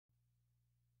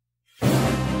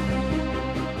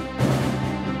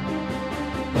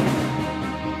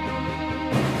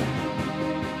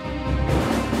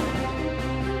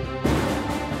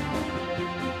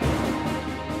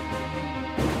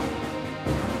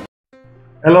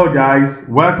Hello guys,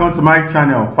 welcome to my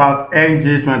channel Fast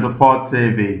NG24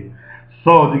 TV.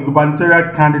 So the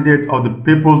gubernatorial candidate of the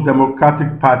People's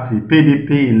Democratic Party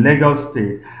 (PDP) in Lagos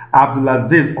State, Abdul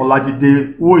Azeez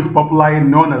Olajide, who is popularly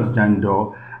known as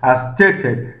Jandor, has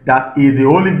stated that he is the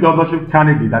only governorship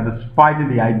candidate that is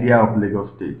fighting the idea of Lagos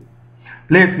State.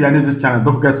 Please, if you are new to this channel,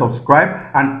 don't forget to subscribe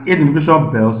and hit the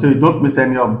notification bell so you don't miss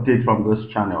any updates from this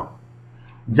channel.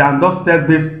 Jandor said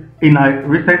this in a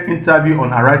recent interview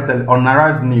on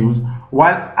Arise News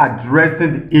while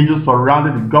addressing the issues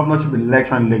surrounding the governorship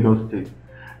election in Lagos State.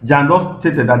 Jandor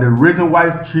stated that the reason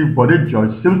why Chief Bode George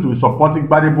seems to be supporting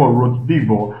Gbadebo Road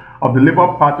Vivo of the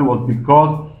Labour Party was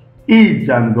because he,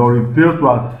 Jandor, refused to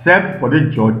accept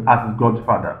Bode George as his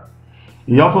godfather.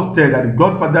 He also said that the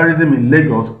godfatherism in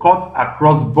Lagos cuts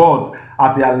across boards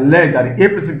as he alleged that the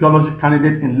APC governorship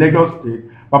candidate in Lagos State,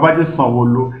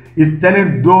 Sanwo-Olu, is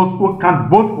telling those who can't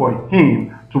vote for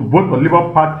him to vote for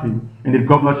Labour Party in the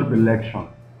governorship election.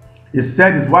 He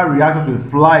said his wife reacted to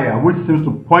a flyer which seems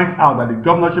to point out that the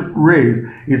governorship race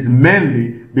is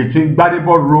mainly between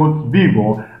Gbadebo Road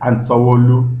Vivo and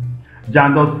Sanwo-Olu.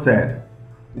 Jandor said,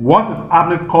 "What is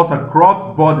happening cuts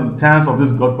across boards in terms of this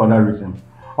godfatherism.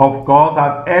 Of course,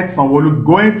 I've heard Sanwo-Olu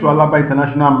going to Alaba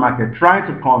International Market trying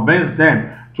to convince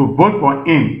them to vote for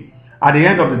him. At the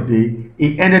end of the day,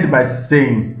 he ended by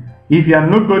saying, if you are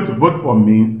not going to vote for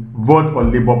me, vote for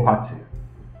Labour Party."